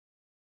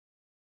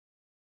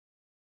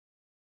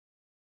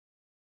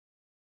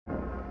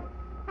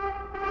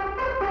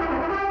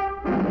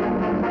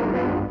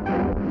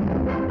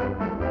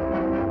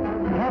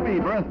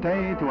Happy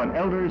birthday to an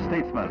elder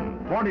statesman.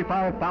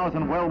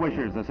 45,000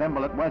 well-wishers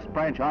assemble at West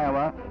Branch,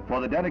 Iowa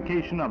for the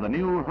dedication of the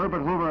new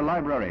Herbert Hoover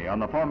Library on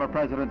the former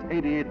president's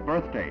 88th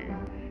birthday.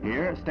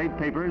 Here, state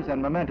papers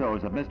and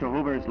mementos of Mr.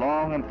 Hoover's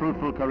long and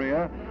fruitful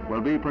career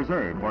will be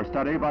preserved for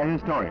study by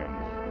historians.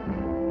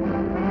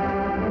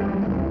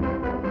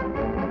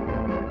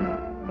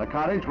 The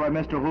cottage where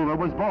Mr. Hoover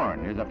was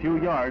born is a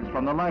few yards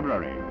from the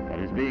library that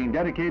is being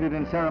dedicated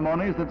in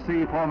ceremonies that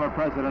see former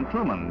President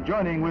Truman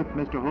joining with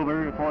Mr.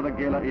 Hoover for the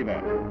gala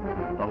event.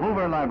 The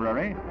Hoover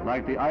Library,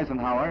 like the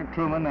Eisenhower,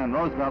 Truman, and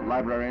Roosevelt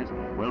libraries,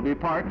 will be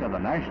part of the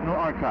National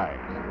Archives.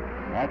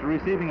 After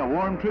receiving a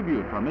warm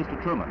tribute from Mr.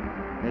 Truman,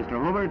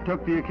 Mr. Hoover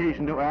took the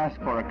occasion to ask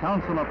for a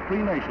council of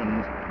free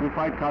nations to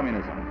fight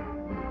communism.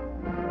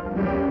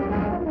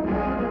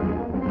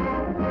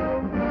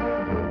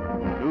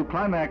 To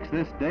climax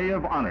this day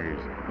of honors,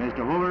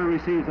 Mr. Hoover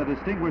receives a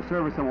Distinguished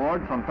Service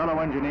Award from fellow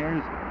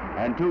engineers,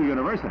 and 2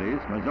 universities,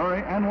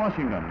 Missouri and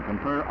Washington,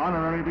 confer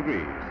honorary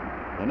degrees.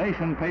 The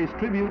nation pays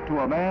tribute to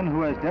a man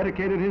who has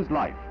dedicated his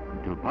life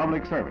to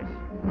public service.